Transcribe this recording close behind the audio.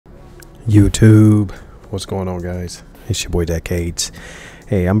YouTube, what's going on, guys? It's your boy Decades.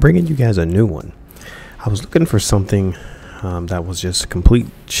 Hey, I'm bringing you guys a new one. I was looking for something that was just complete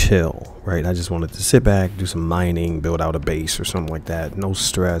chill, right? I just wanted to sit back, do some mining, build out a base or something like that. No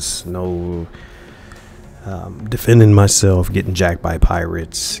stress, no defending myself, getting jacked by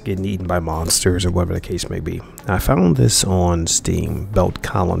pirates, getting eaten by monsters, or whatever the case may be. I found this on Steam, Belt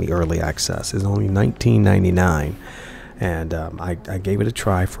Colony Early Access. It's only $19.99. And I gave it a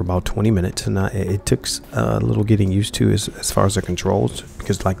try for about 20 minutes, and it took a little getting used to as far as the controls,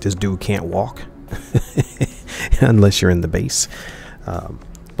 because like this dude can't walk unless you're in the base.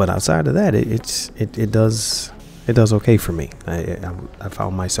 But outside of that, it does okay for me. I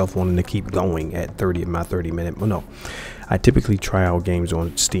found myself wanting to keep going at my 30-minute. Well, no, I typically try out games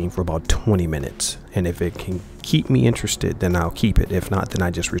on Steam for about 20 minutes, and if it can keep me interested, then I'll keep it. If not, then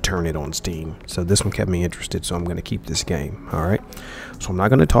I just return it on Steam. So this one kept me interested, so I'm going to keep this game. All right, so I'm not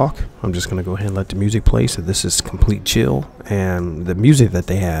going to talk. I'm just going to go ahead and let the music play. So this is complete chill, and the music that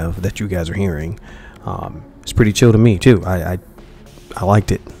they have that you guys are hearing is pretty chill to me too. I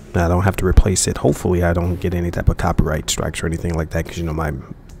liked it. I don't have to replace it. Hopefully I don't get any type of copyright strikes or anything like that, because you know my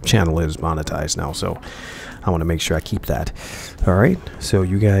channel is monetized now, so I want to make sure I keep that. All right, so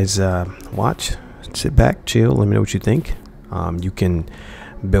you guys watch, sit back, chill, let me know what you think. You can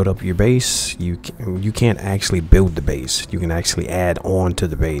build up your base. You can't actually build the base. You can actually add on to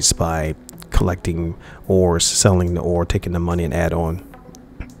the base by collecting ores, selling the ore, taking the money and add on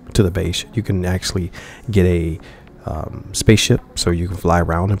to the base. You can actually get a spaceship, so you can fly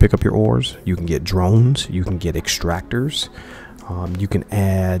around and pick up your ores. You can get drones, you can get extractors, you can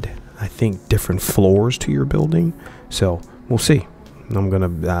add, I think, different floors to your building. So we'll see. I'm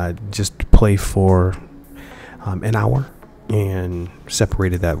gonna just play for an hour and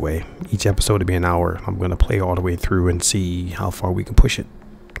separate it that way. Each episode to be an hour. I'm gonna play all the way through and see how far we can push it.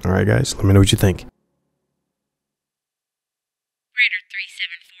 All right, guys, let me know what you think. Predator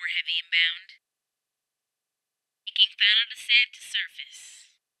 374 heavy inbound. Making final descent to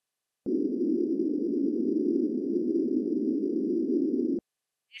surface.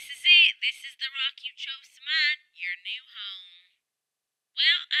 This is it. This is the rock you chose to mine. Your new home.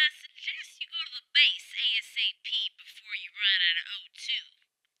 Well, I suggest you go to the base ASAP before you run out of O2.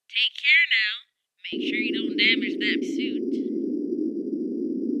 Take care now. Make sure you don't damage that suit.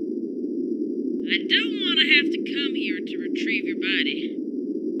 I don't want to have to come here to retrieve your body.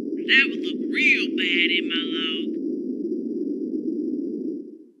 That would look real bad in my log.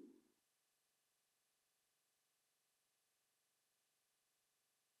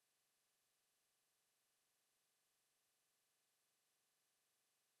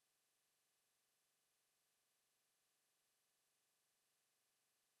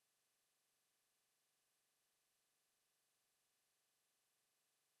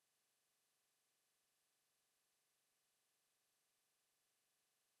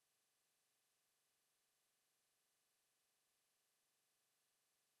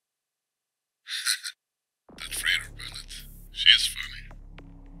 That freighter pilot, she's funny.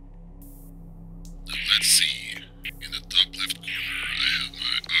 Now let's see. In the top left corner, I have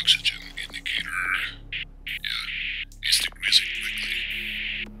my oxygen indicator. Yeah, it's decreasing quickly.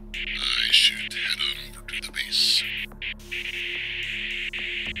 I should head on over to the base.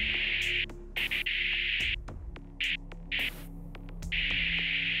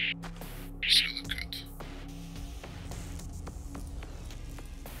 Silicate.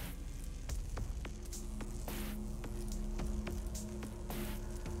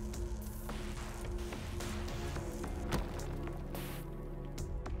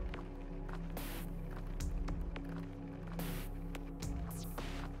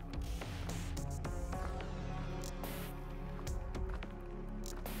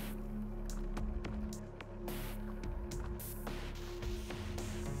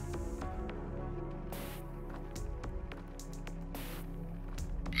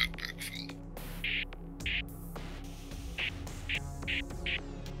 Backpack full.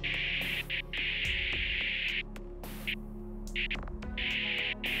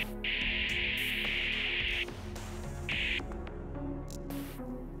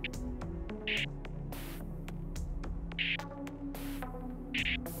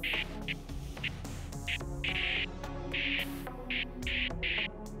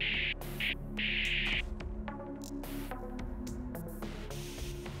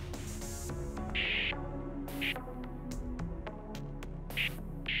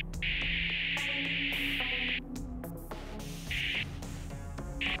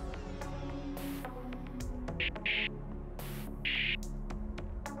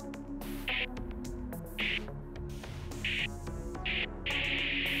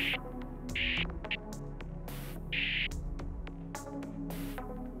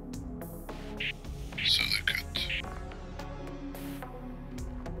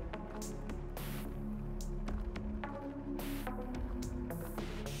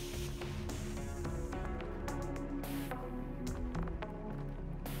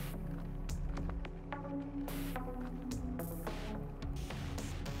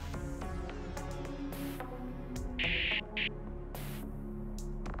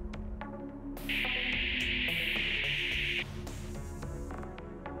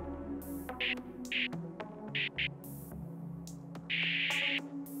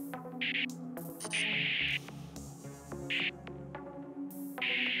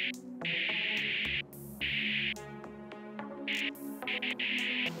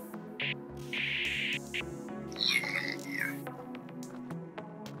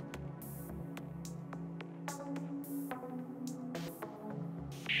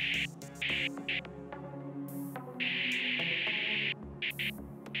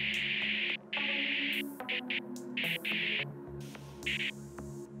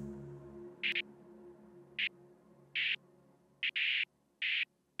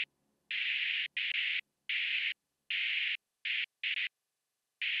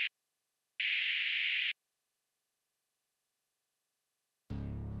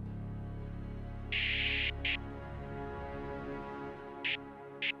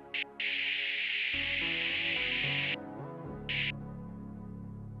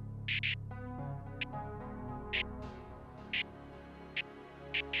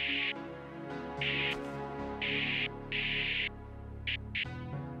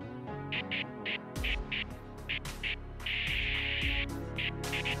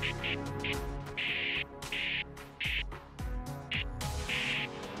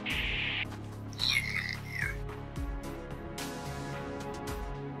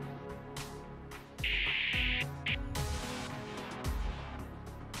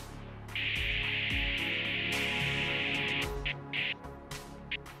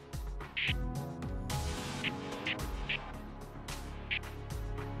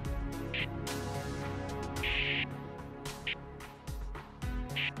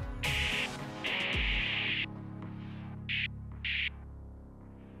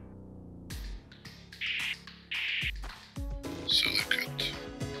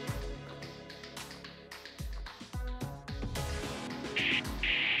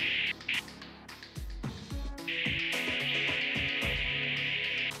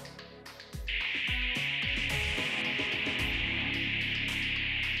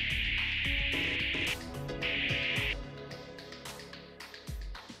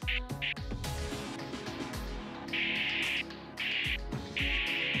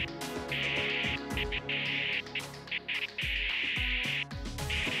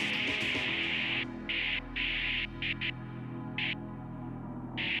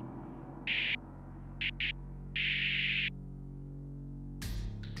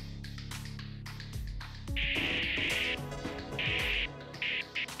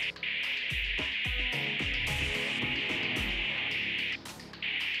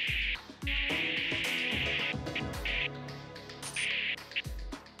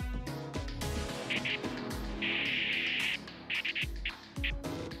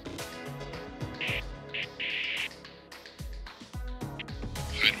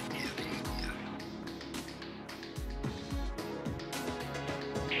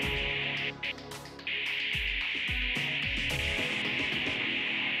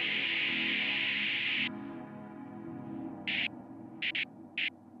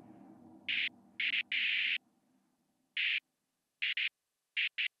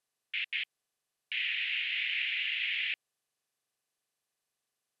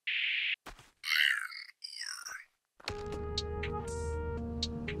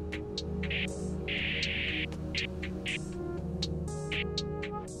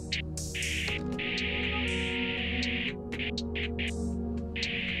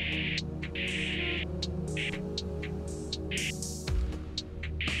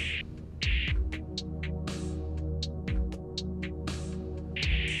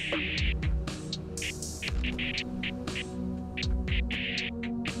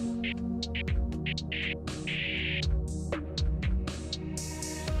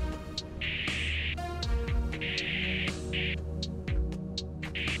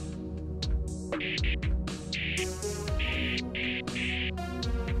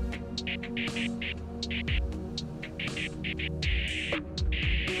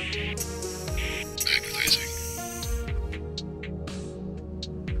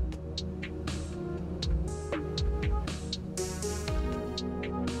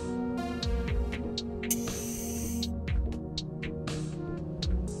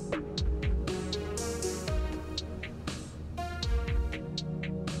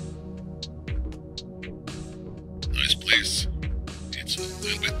 It's a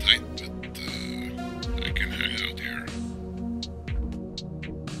little bit tight, but I can hang out here.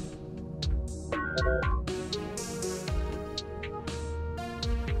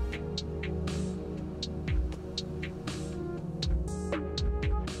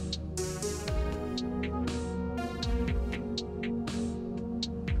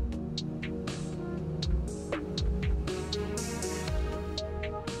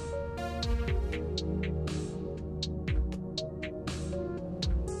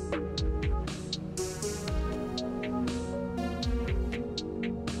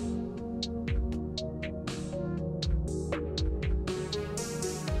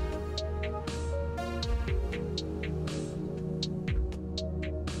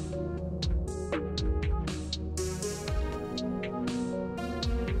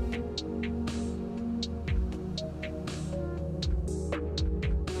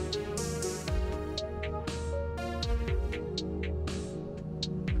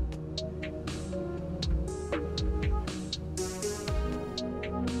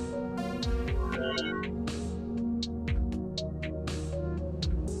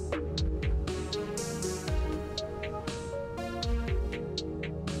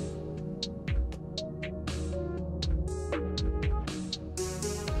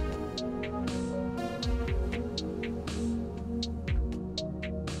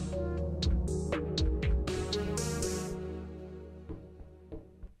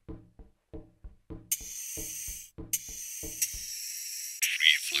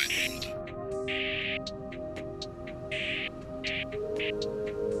 Flight mode.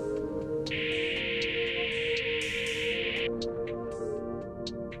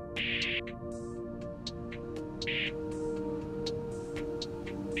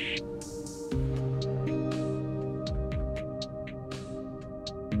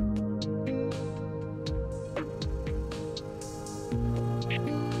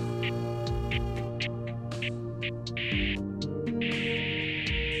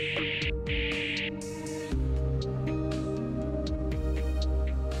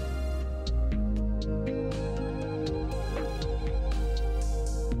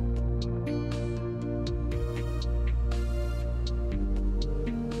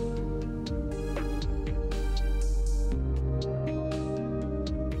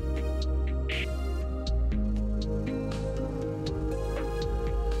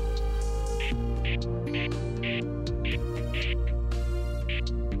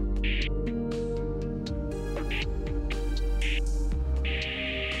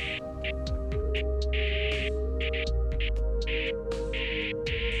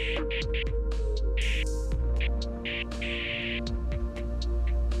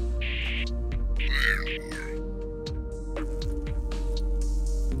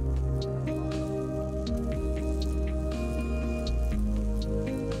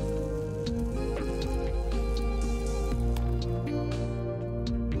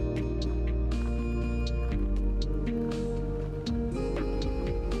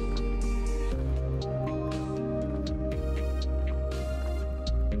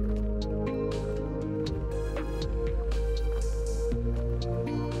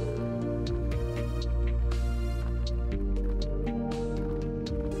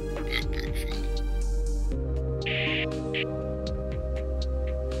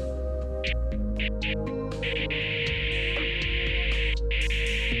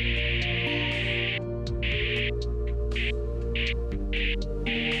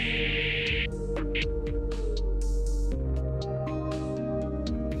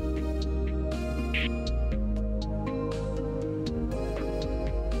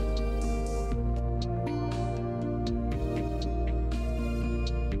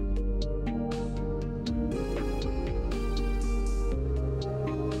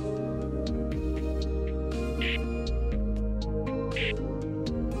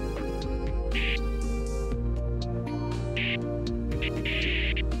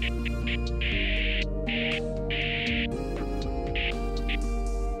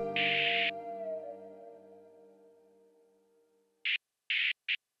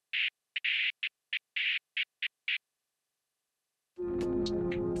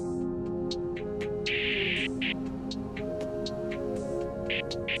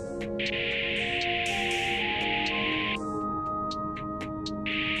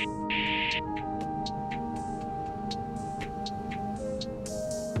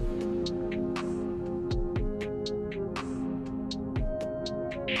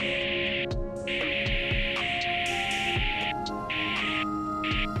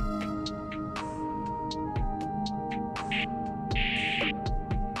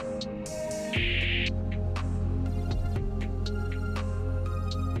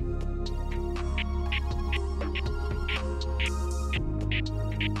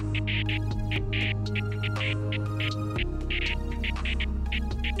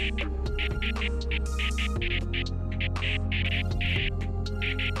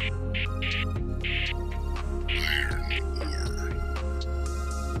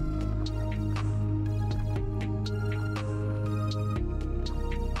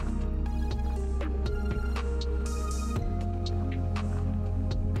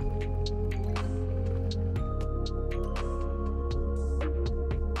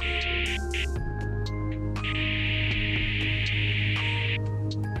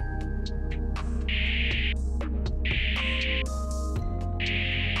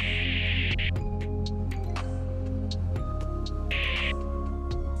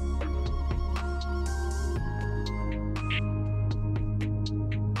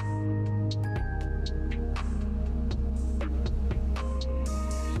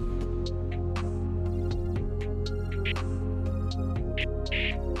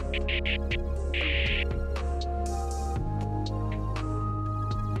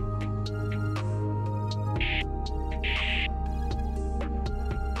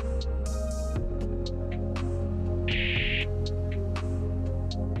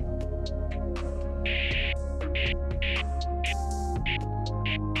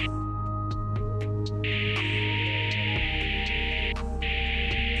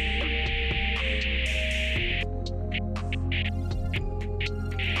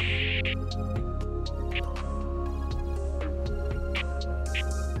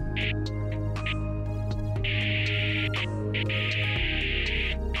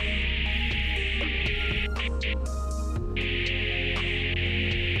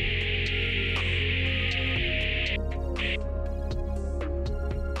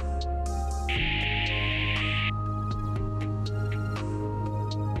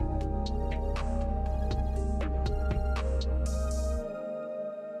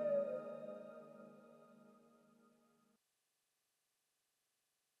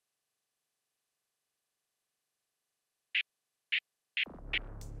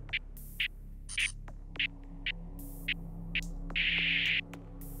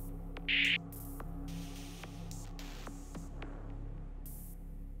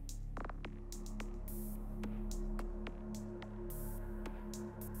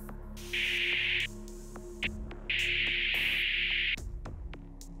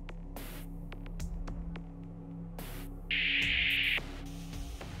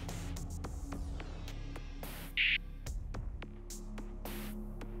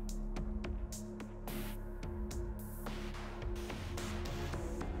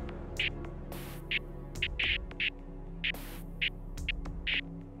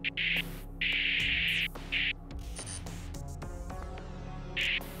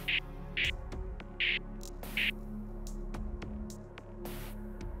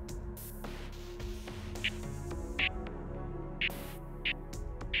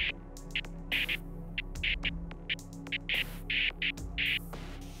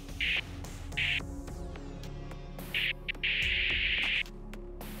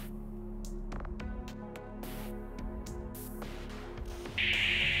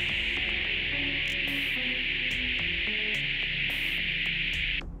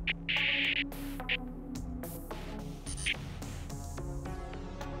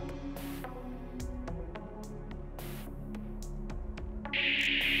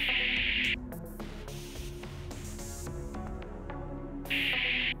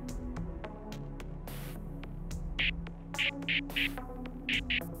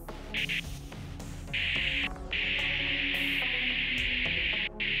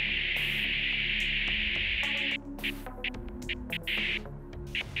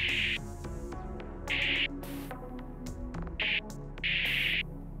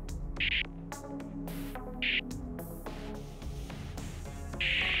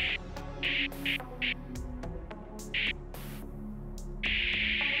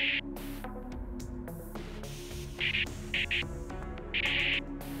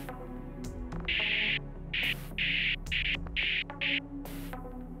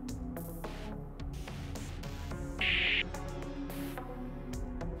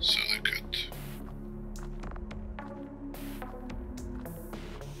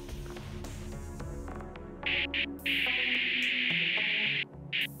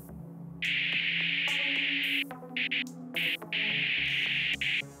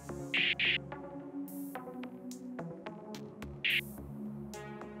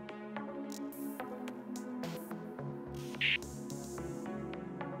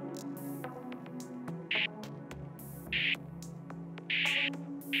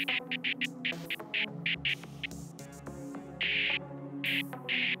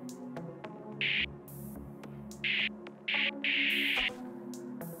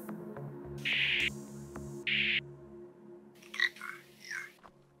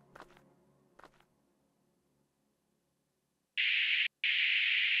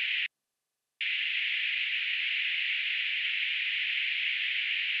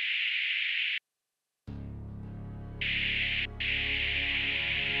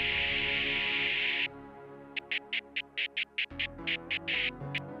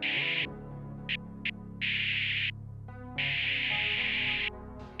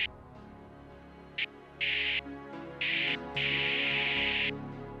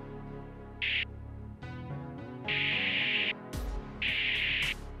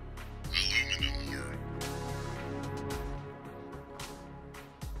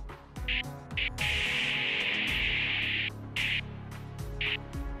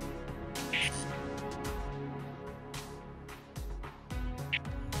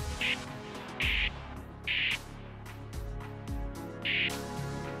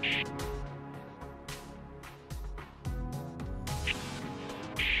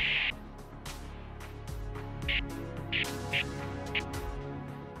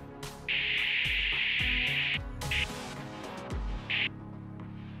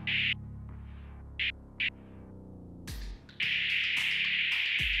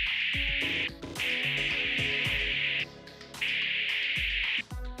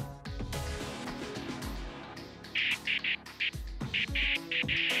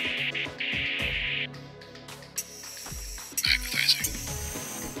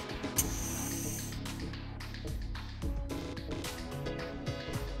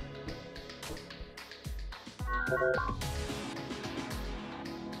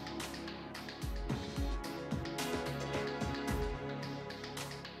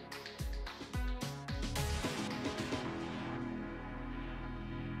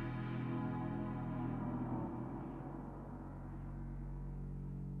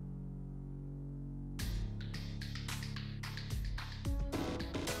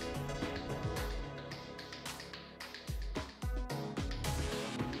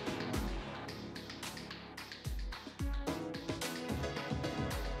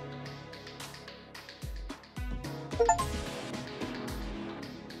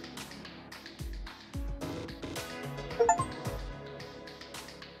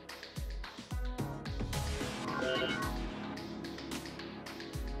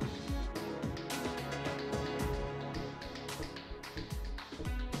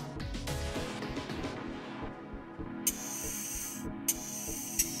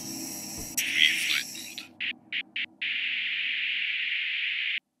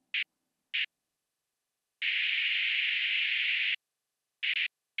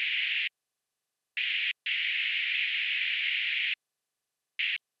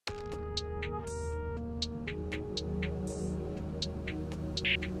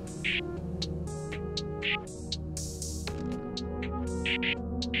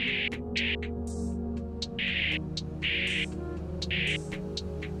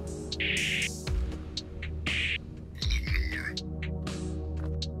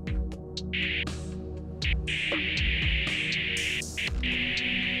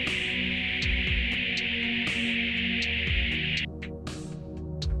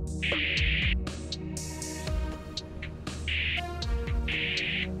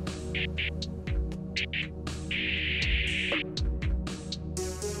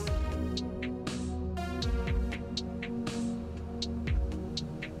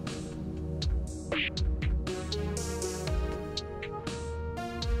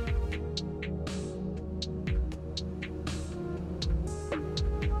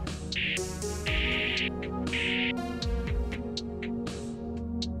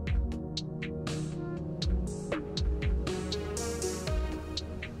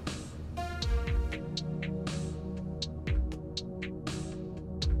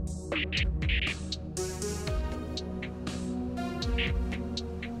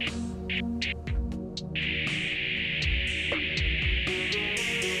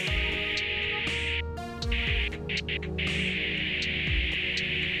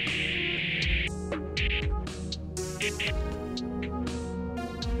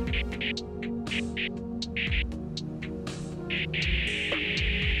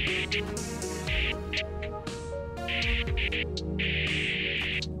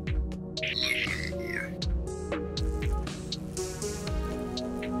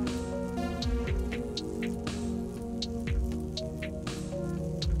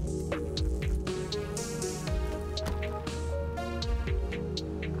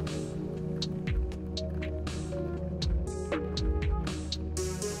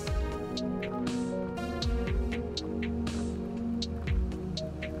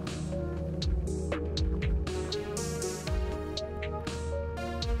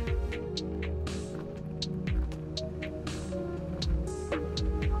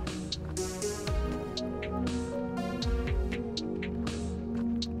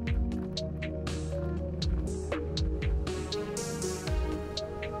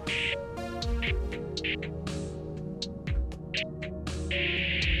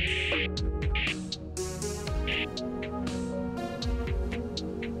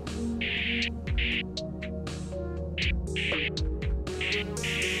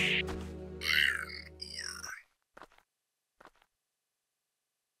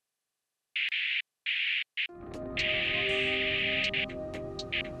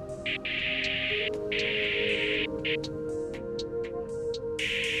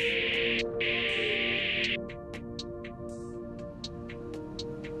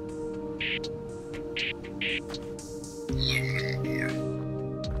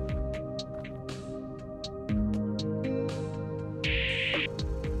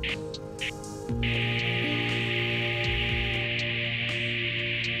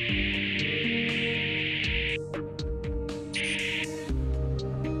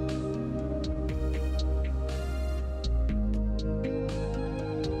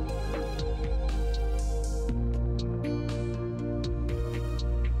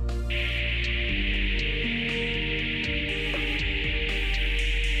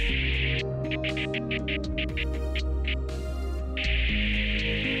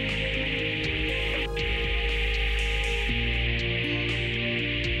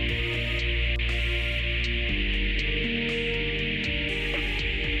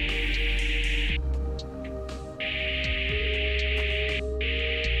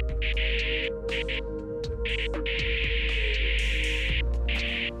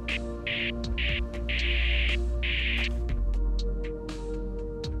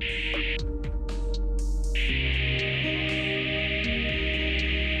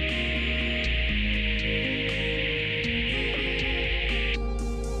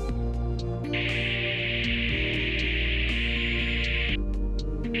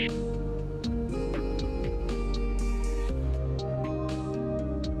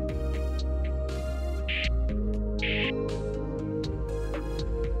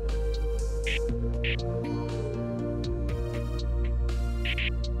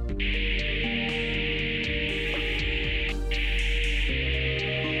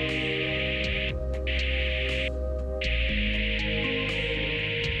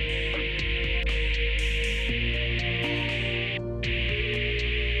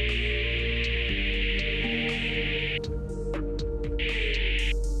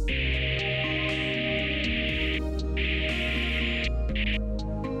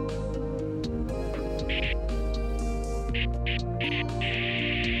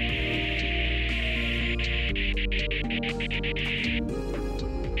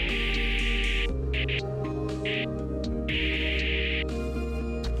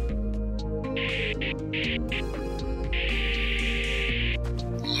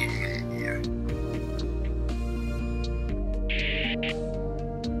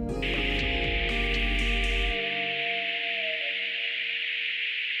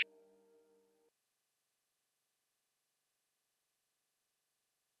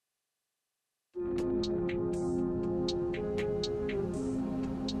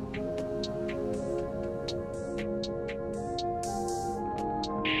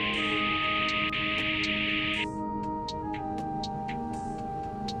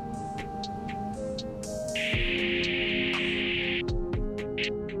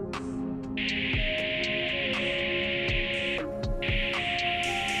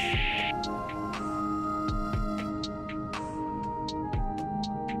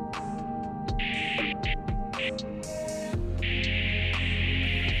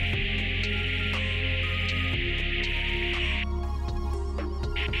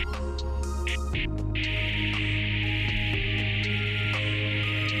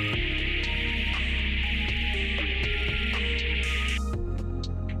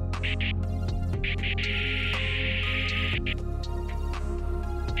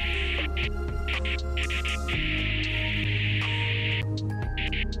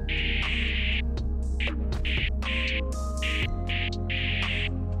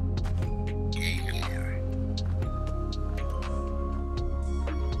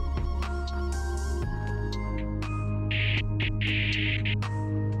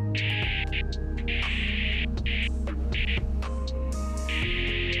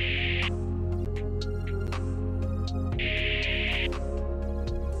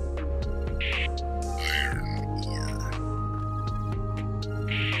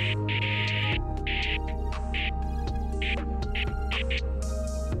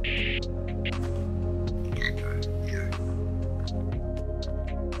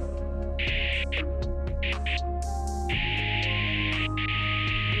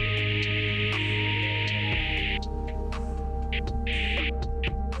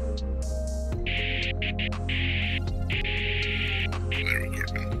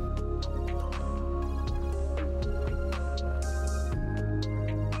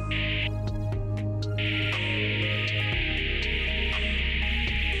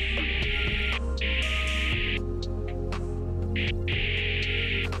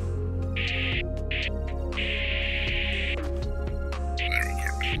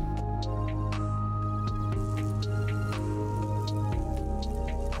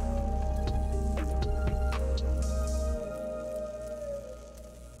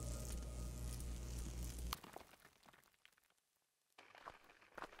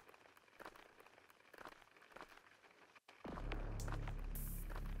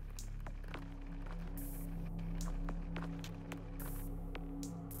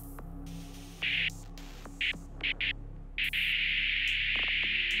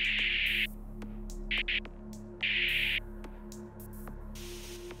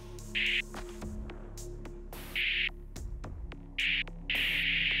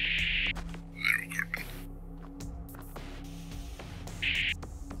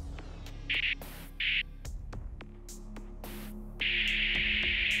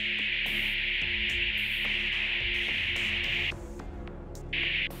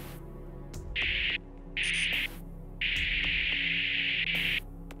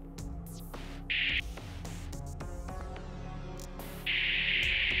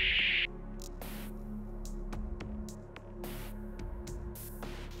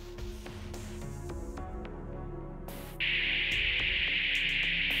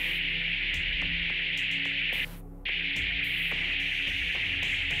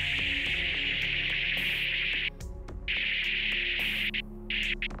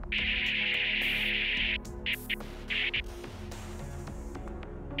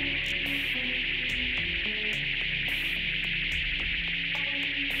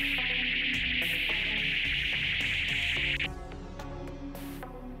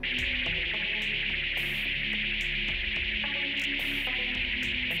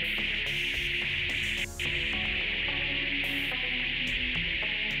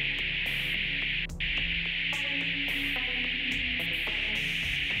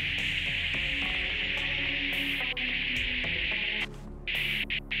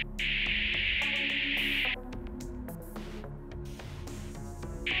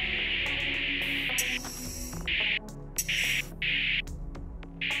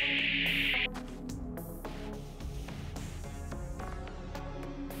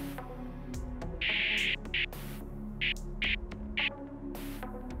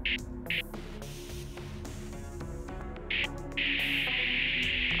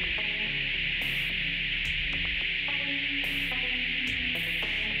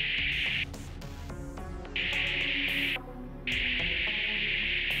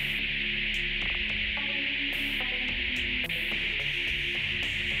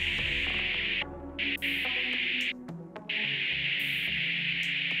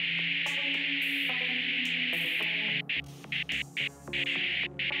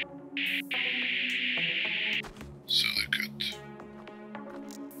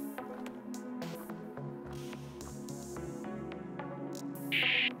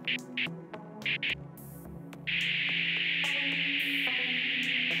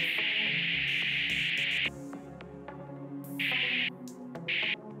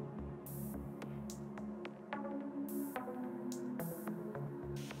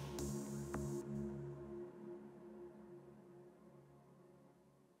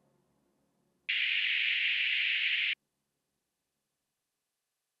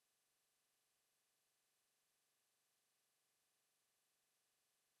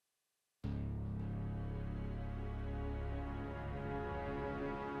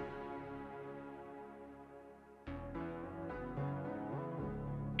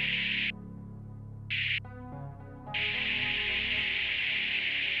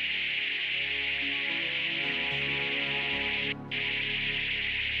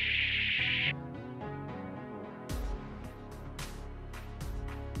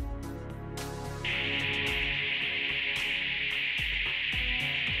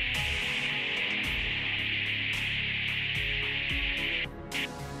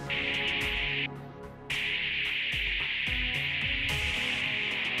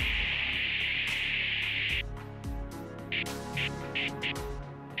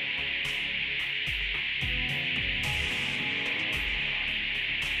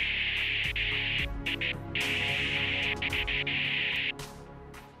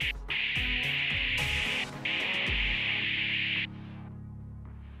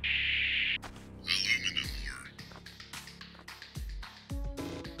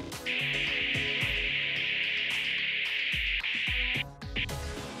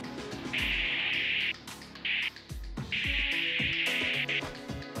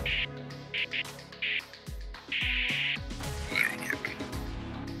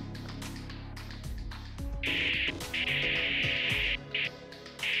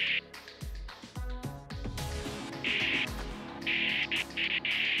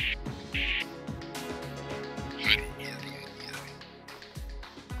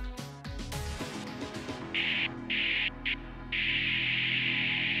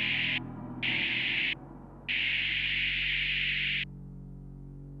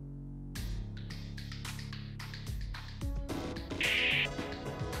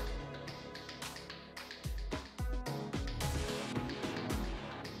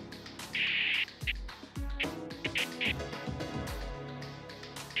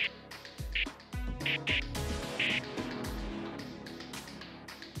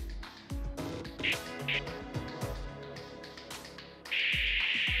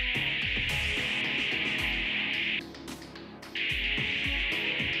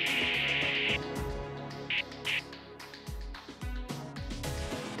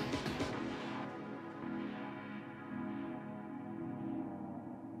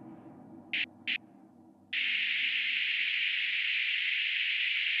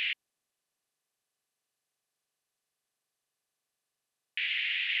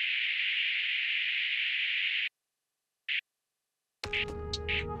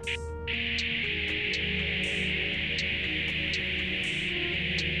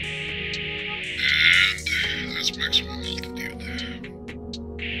 maximum altitude.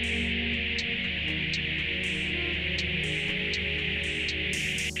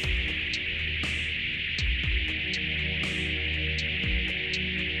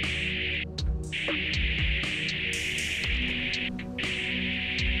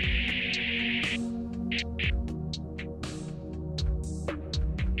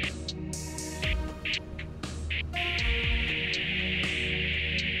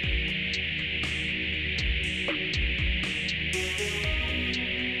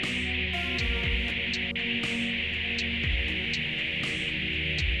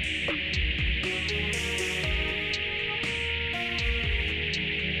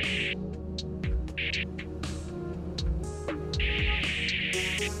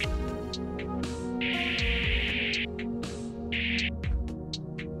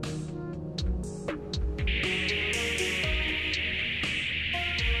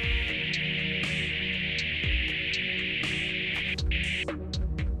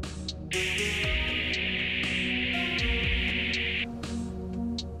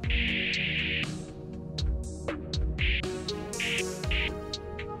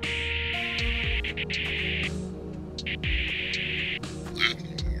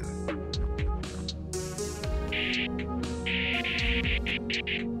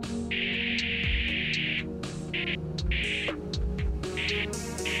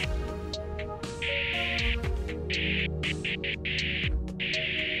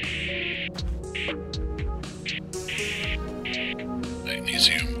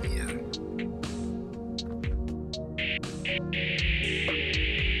 Magnesium ore.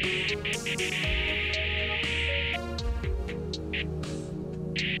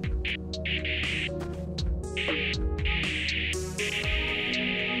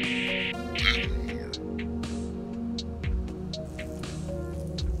 Platinum ore.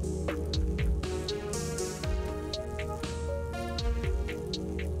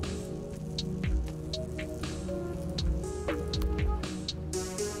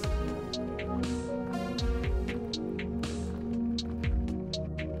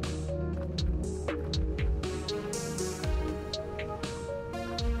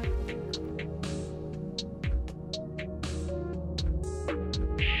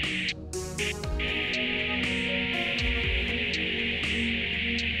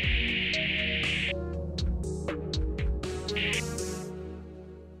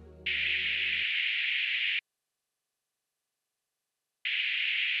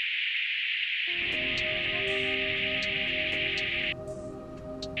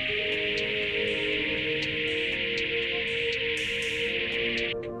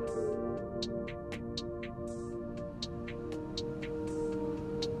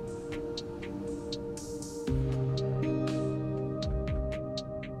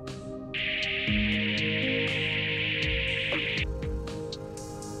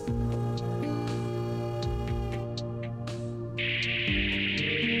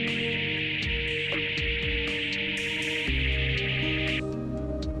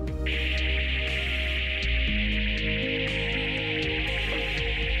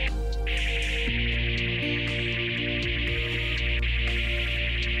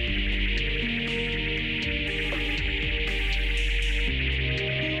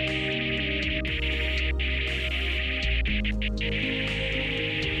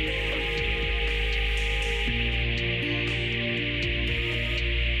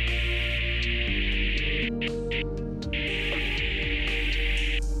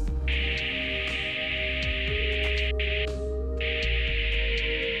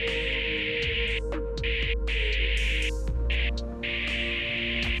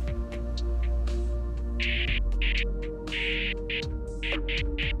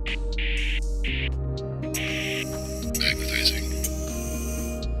 Magnetizing.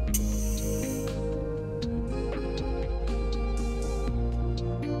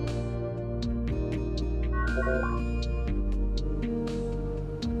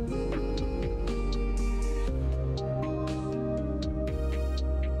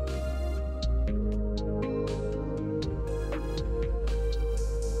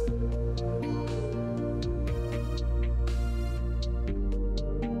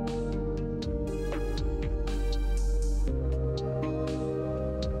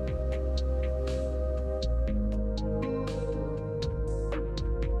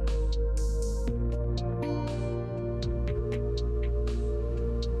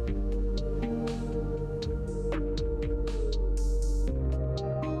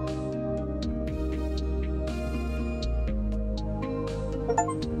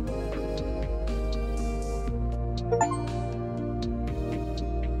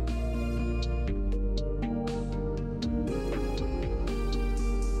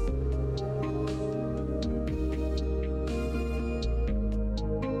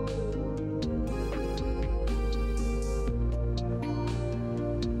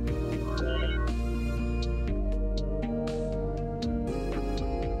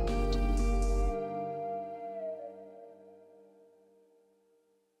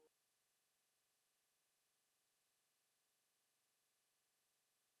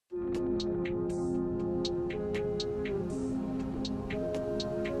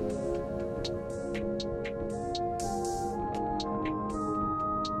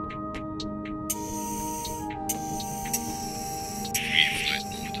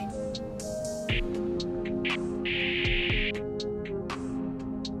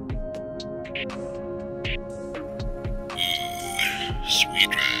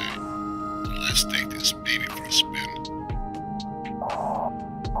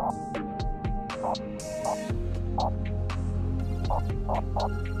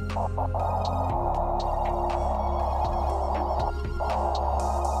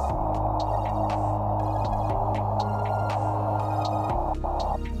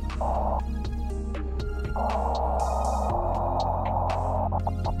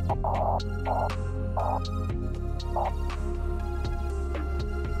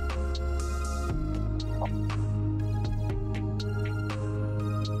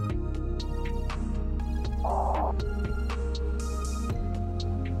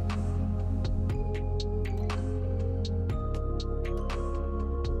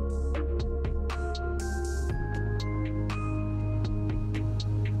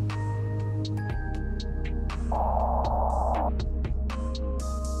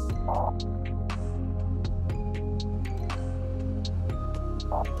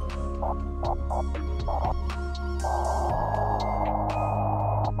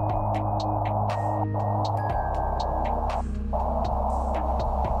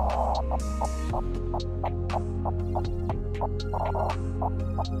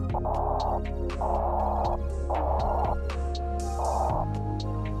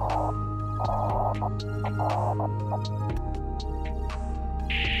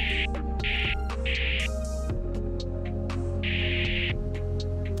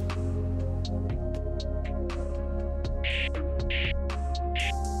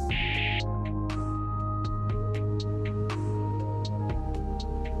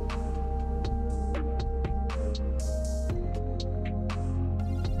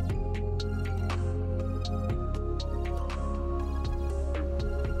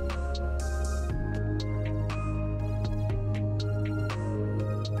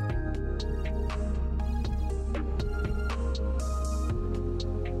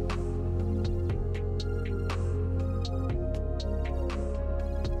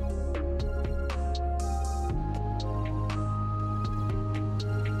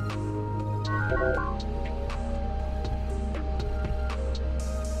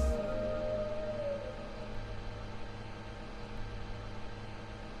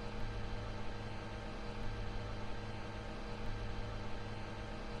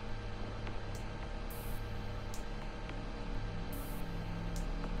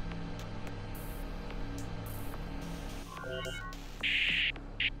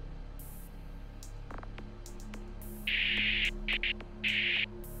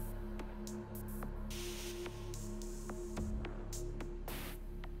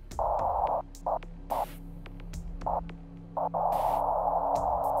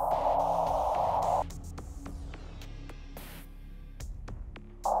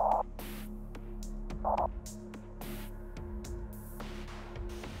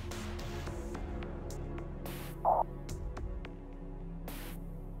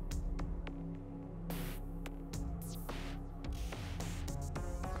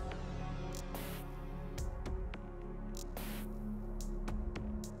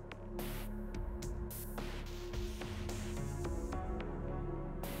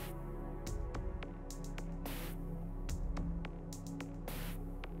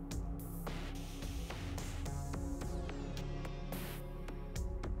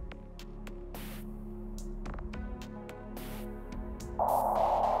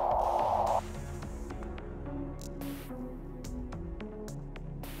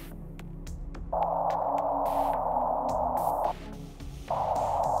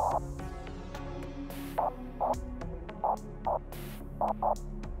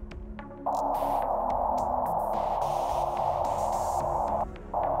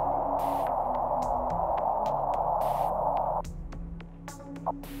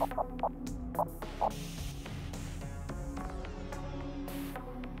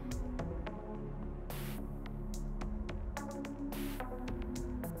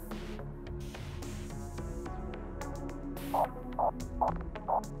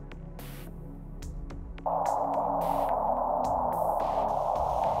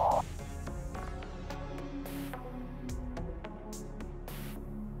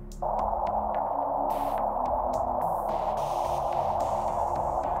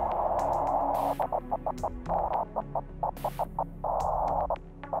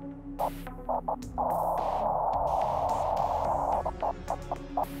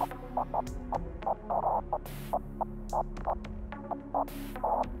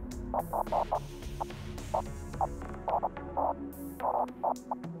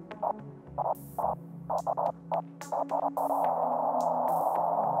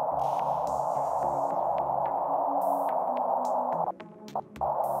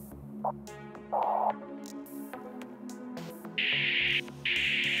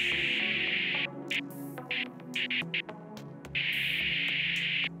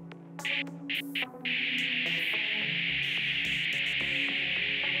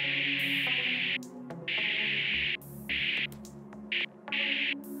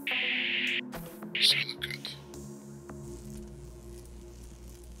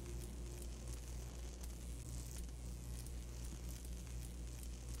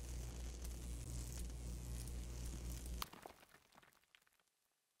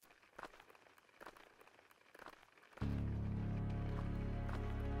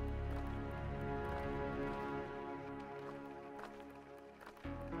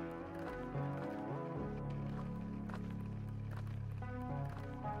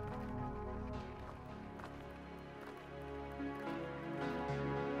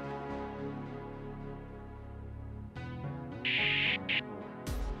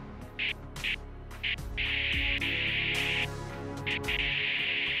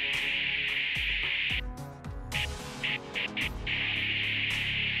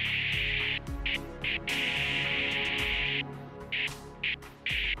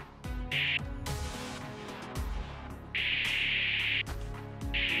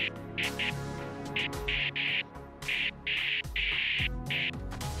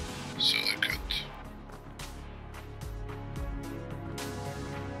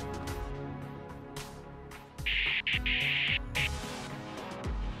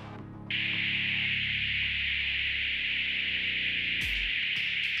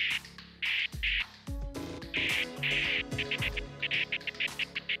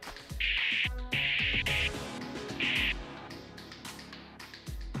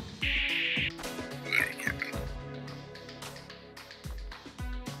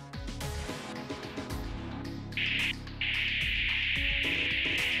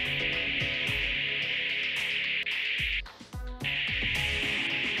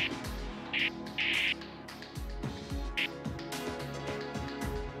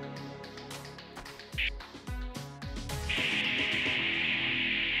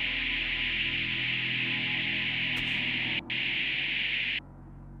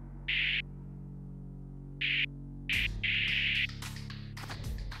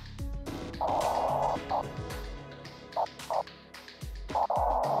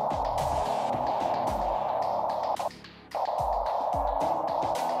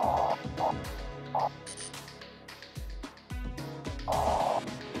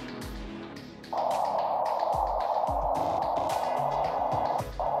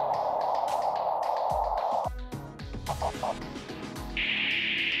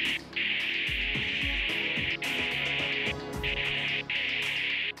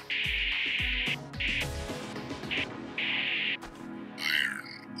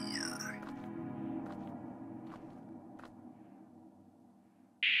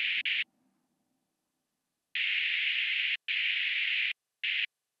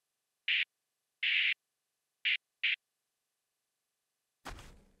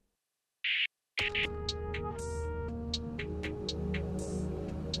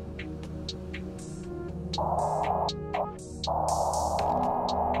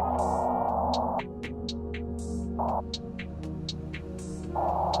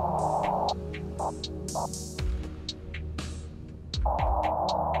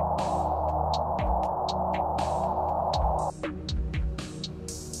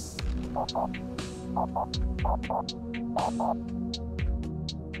 I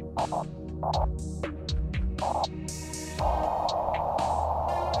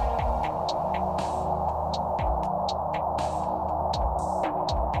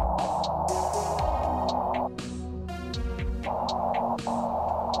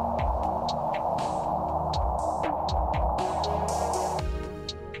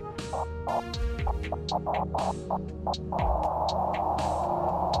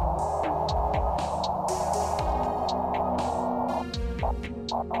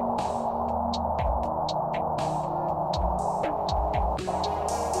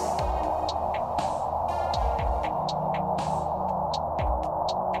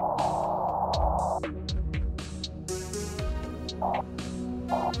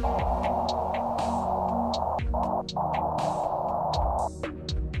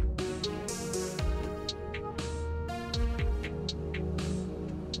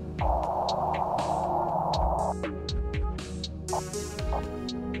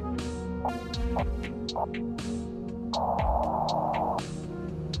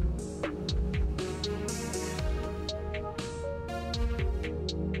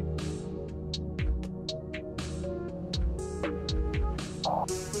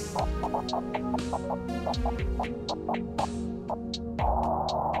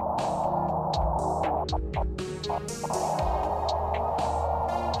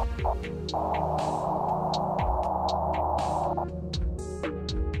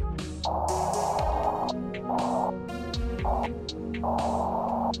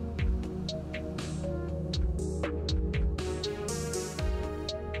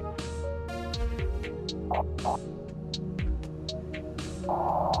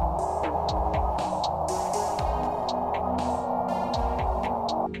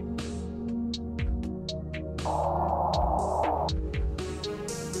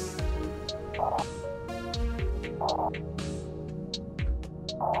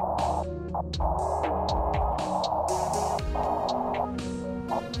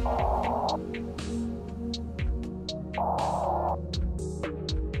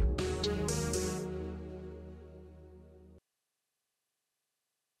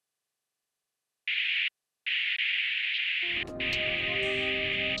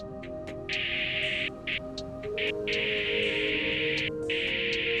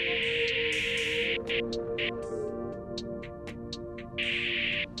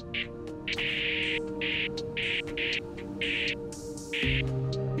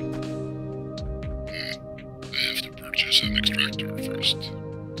have to purchase an extractor first.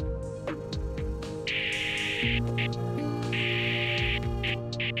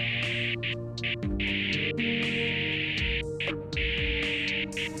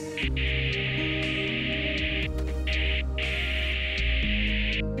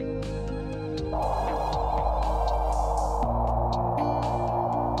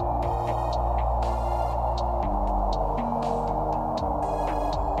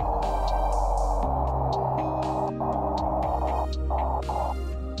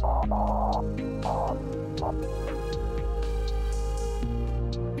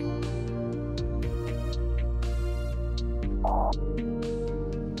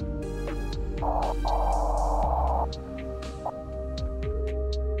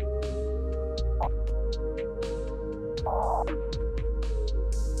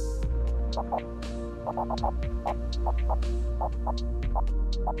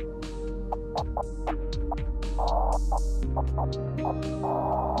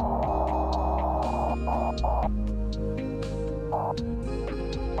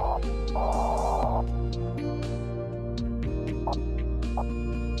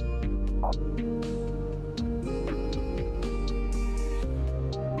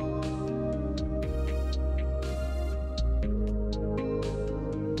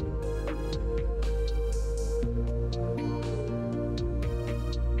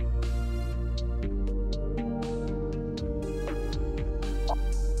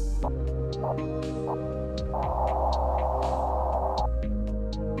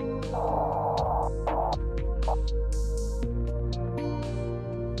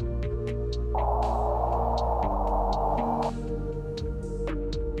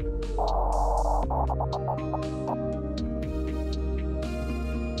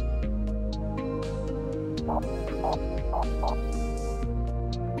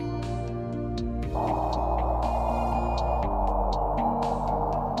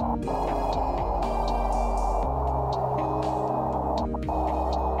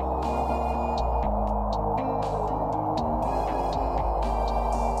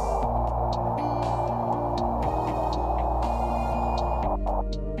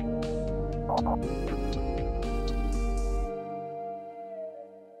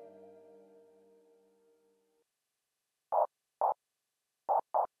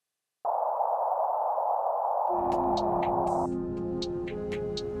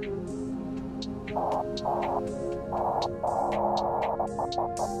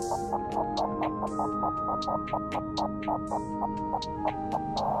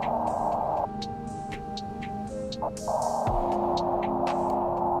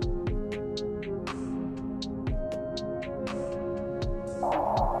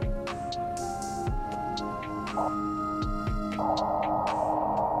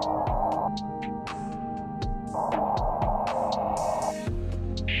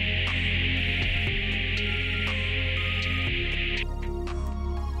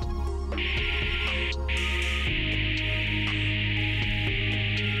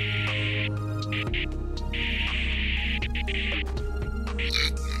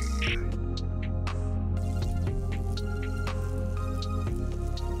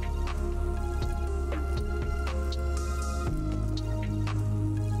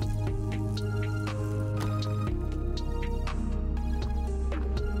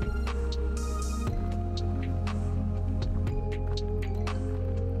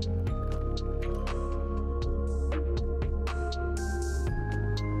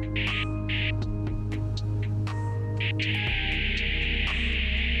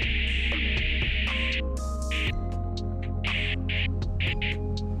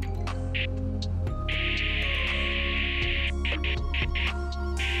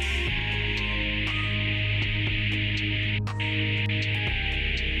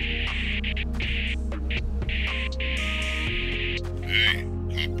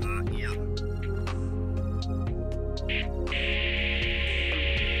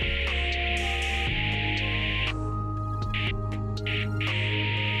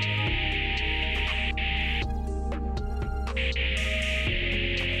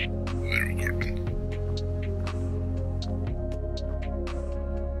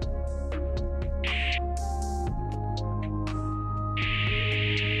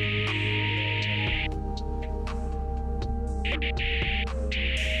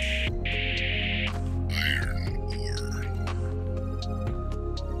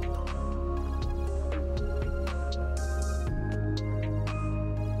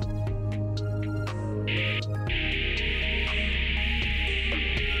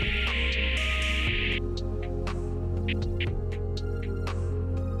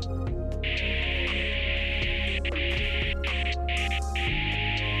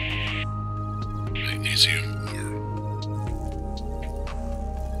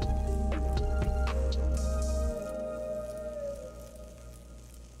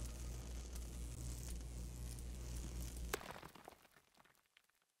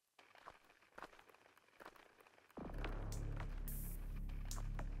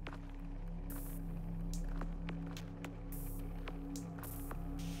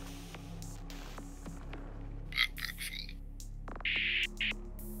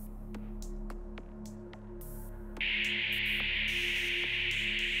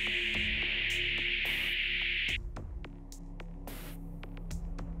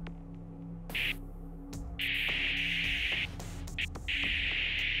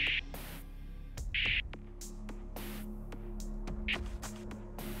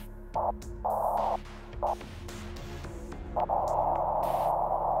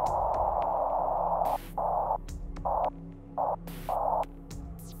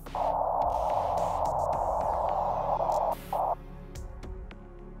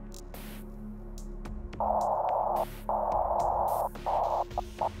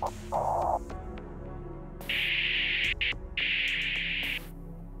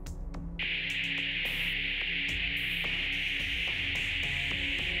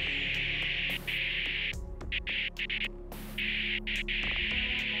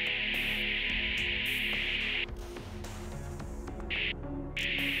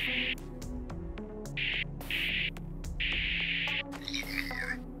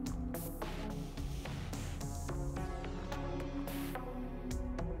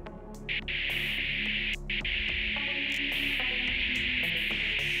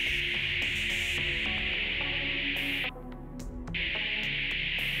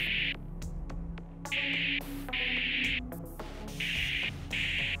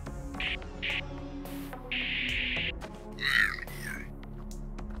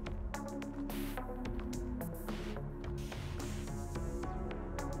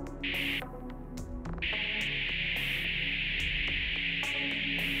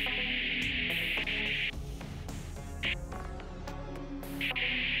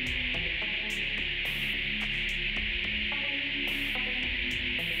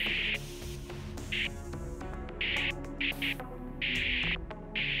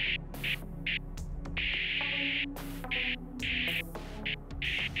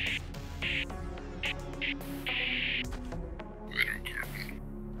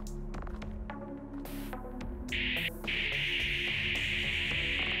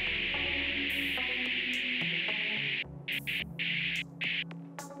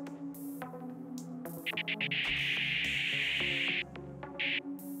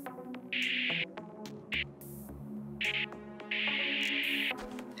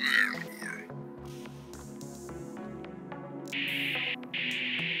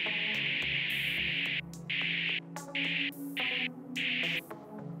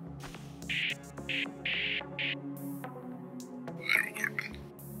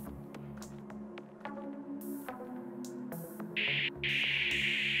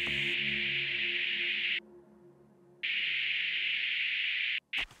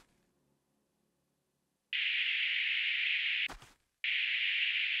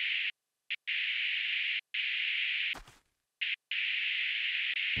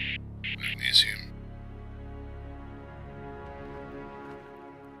 Magnesium.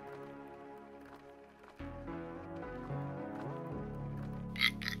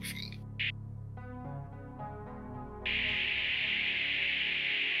 Backpack full.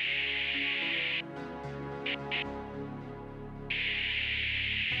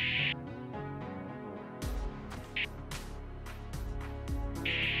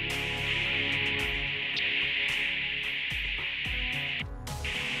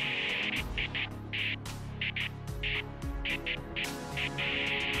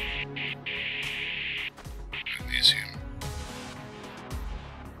 Magnesium.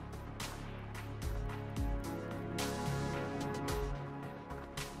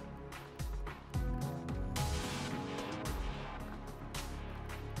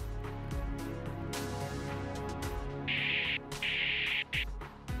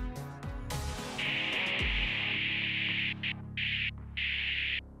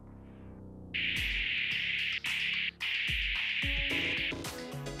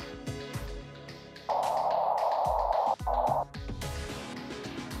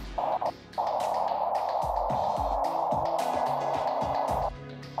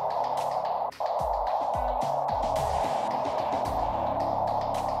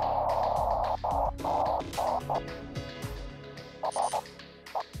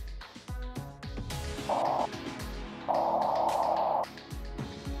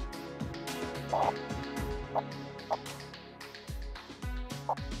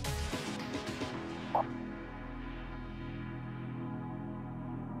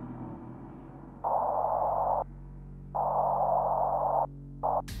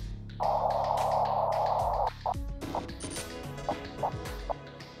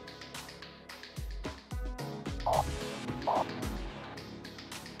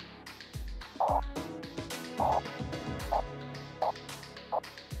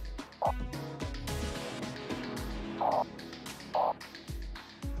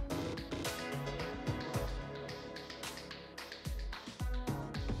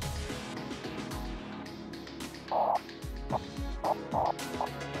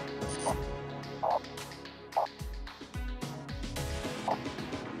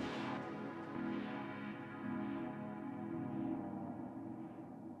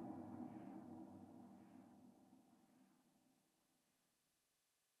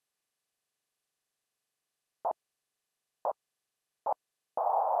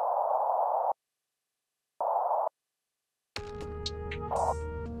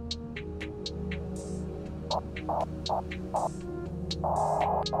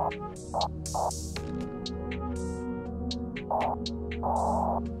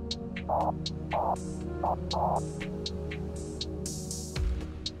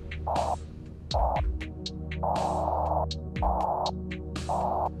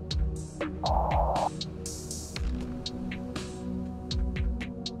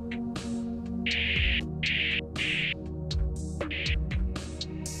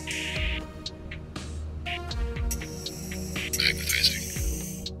 Magnetizing.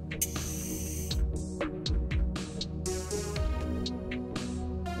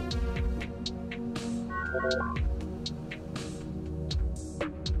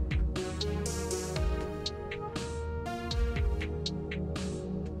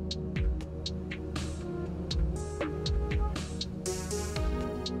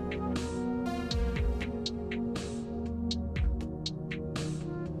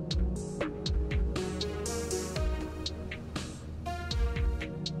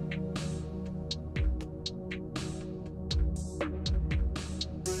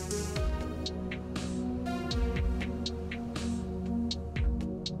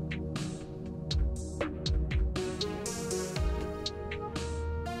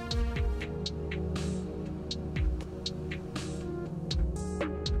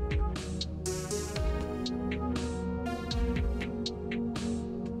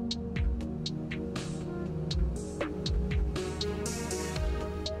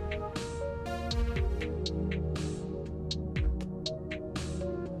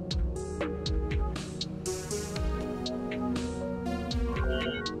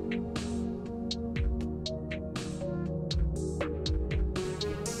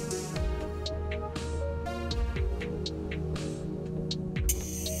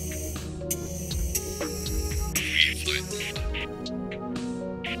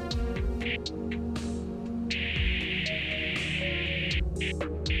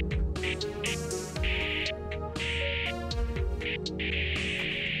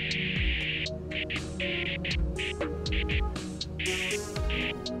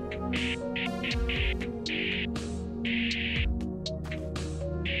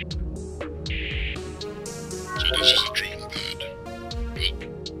 this is a drone pad.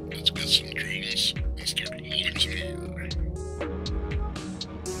 Well, let's get some drones and start hauling some more.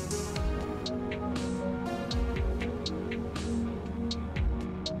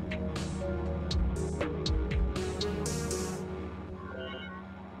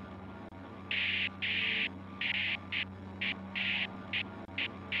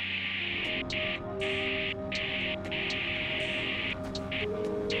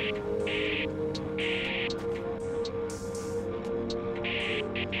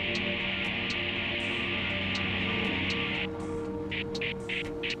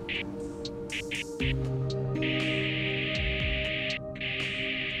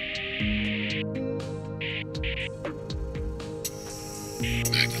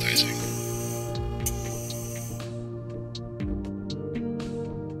 Magnetizing.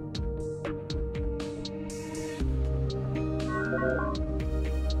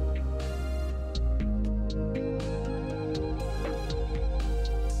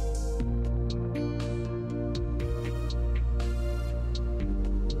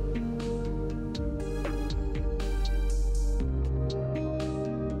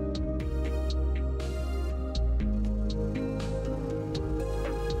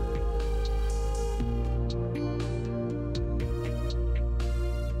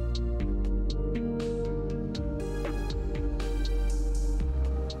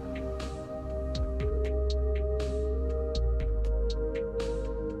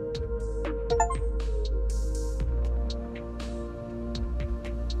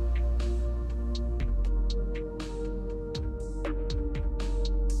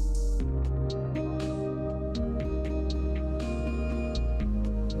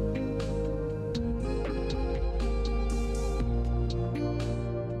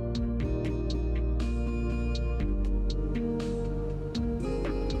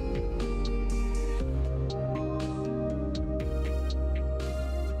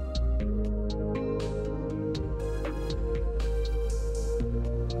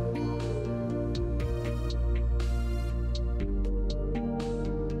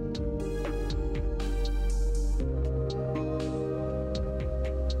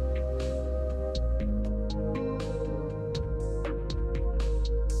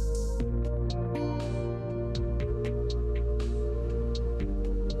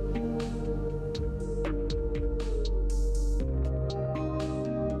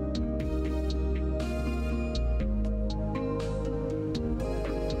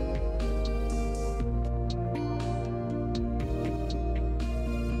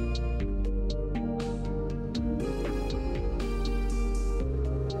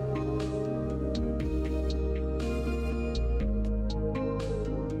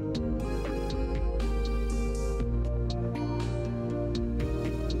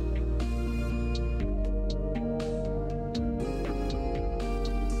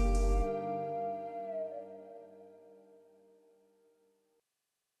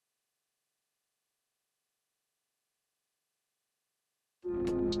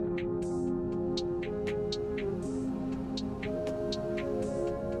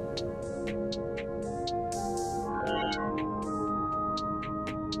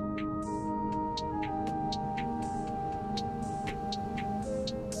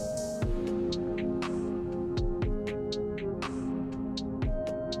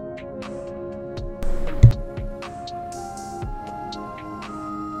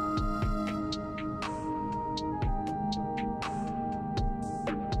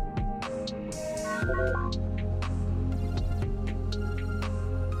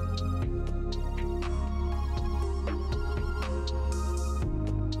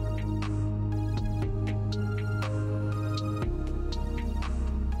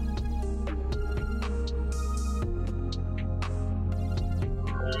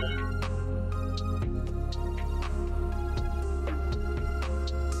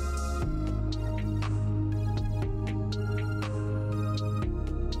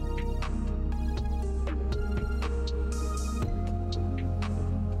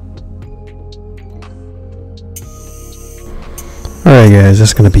 Alright guys,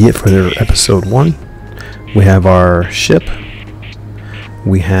 that's going to be it for episode 1. We have our ship,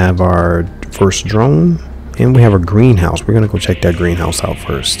 we have our first drone, and we have our greenhouse. We're going to go check that greenhouse out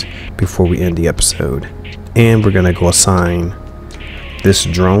first before we end the episode. And we're going to go assign this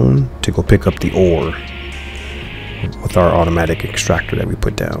drone to go pick up the ore with our automatic extractor that we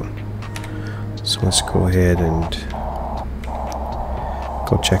put down. So let's go ahead and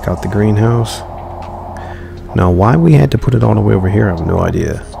go check out the greenhouse. Now, why we had to put it all the way over here, I have no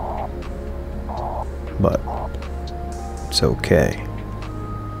idea. But it's okay.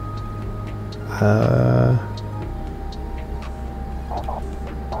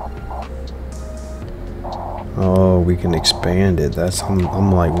 Oh, we can expand it. That's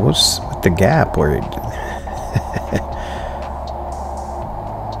I'm like, what's with the gap where it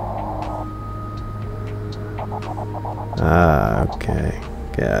Ah, okay.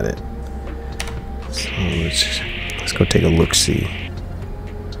 Got it. So let's go take a look see.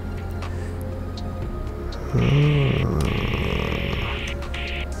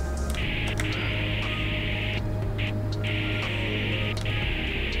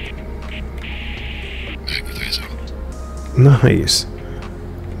 Nice.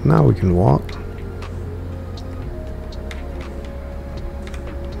 Now we can walk.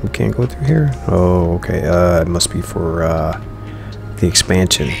 We can't go through here? Oh, okay. It must be for the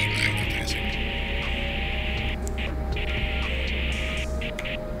expansion.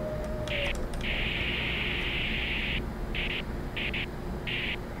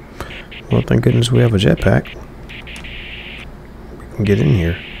 Well, thank goodness we have a jetpack. We can get in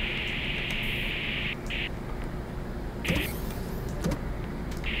here.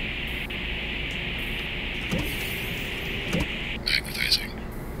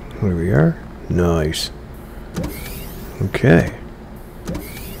 Here we are. Nice. Okay.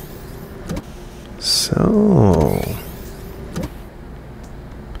 So,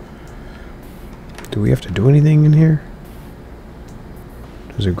 do we have to do anything in here?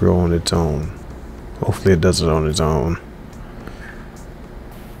 Does it grow on its own? Hopefully it does it on its own.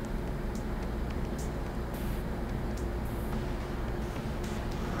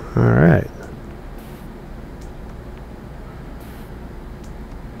 Alright.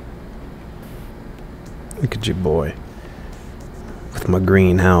 Look at you, boy. With my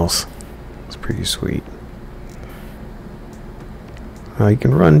greenhouse. It's pretty sweet. Oh, you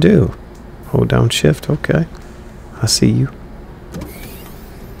can run too. Hold down shift. Okay. I see you.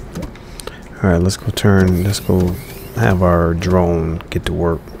 Alright, let's go have our drone get to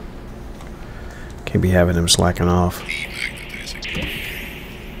work. Can't be having him slacking off.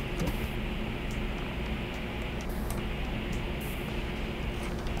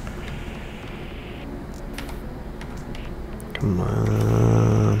 Come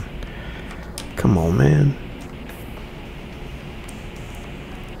on. Come on, man.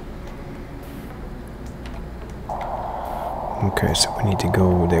 Okay, so we need to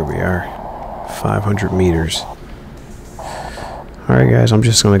go, there we are. 500 meters. Alright guys, I'm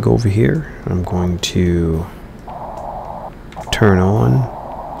just going to go over here. I'm going to turn on.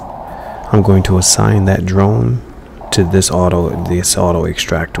 I'm going to assign that drone to this auto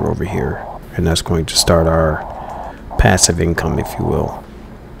extractor over here. And that's going to start our passive income, if you will.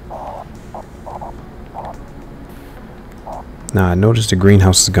 Now I noticed the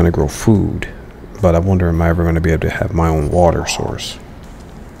greenhouse is going to grow food, but I wonder, am I ever going to be able to have my own water source?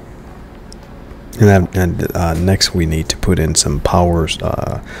 And next we need to put in some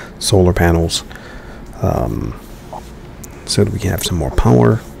solar panels, so that we can have some more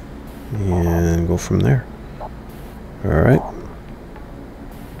power and go from there. Alright.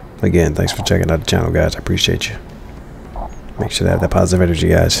 Again, thanks for checking out the channel, guys. I appreciate you. Make sure to have that positive energy,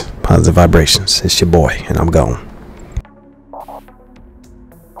 guys. Positive vibrations. It's your boy, and I'm gone.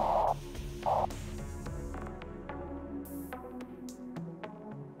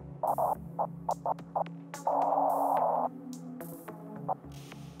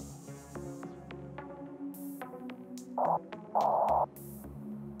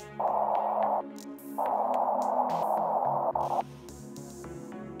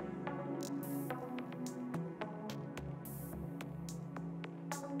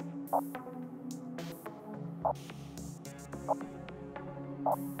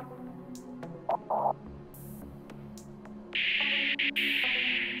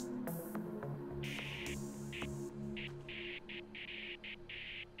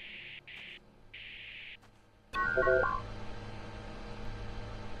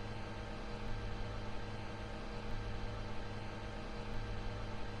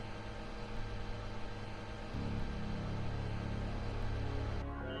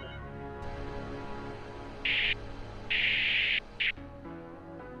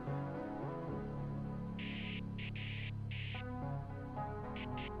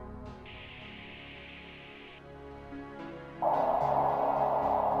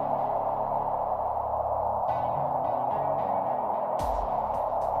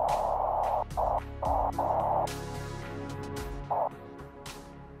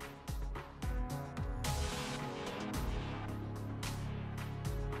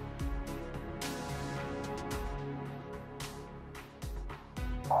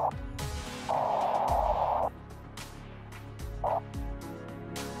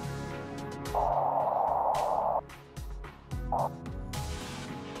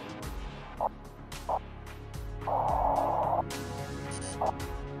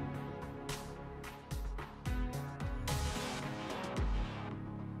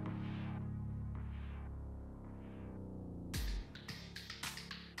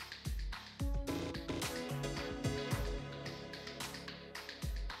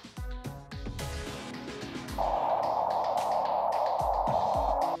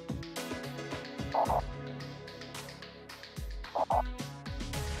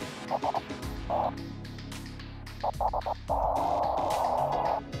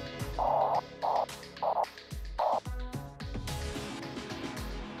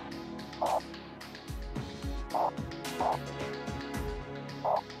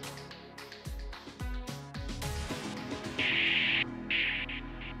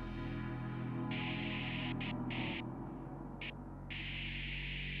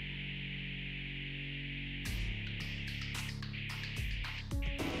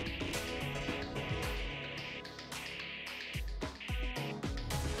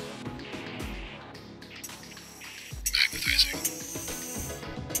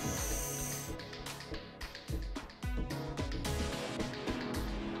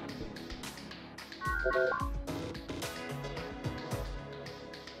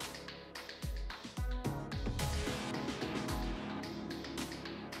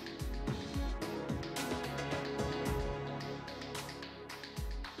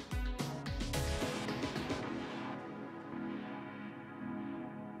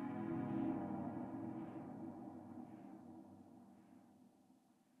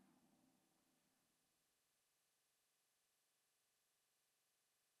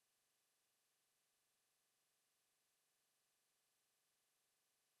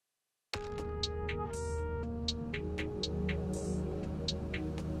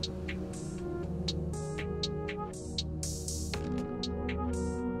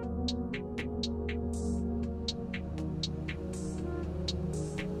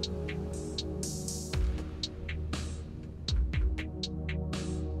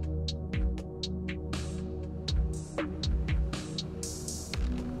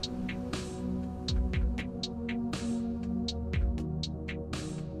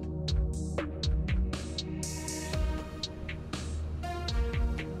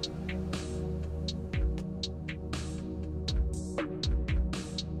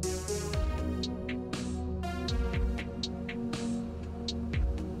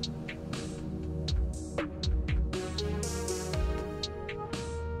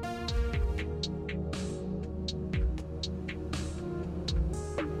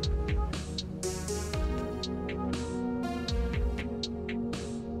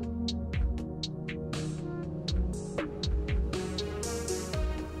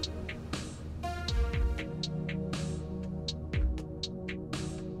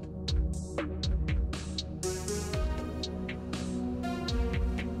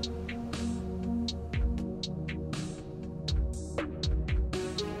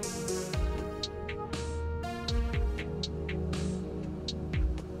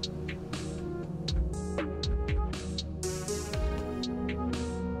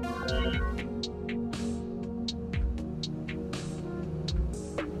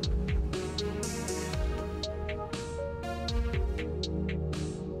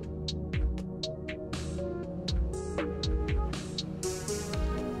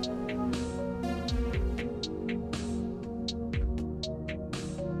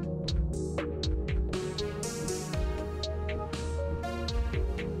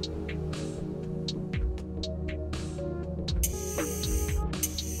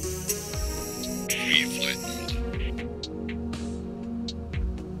 Free flight.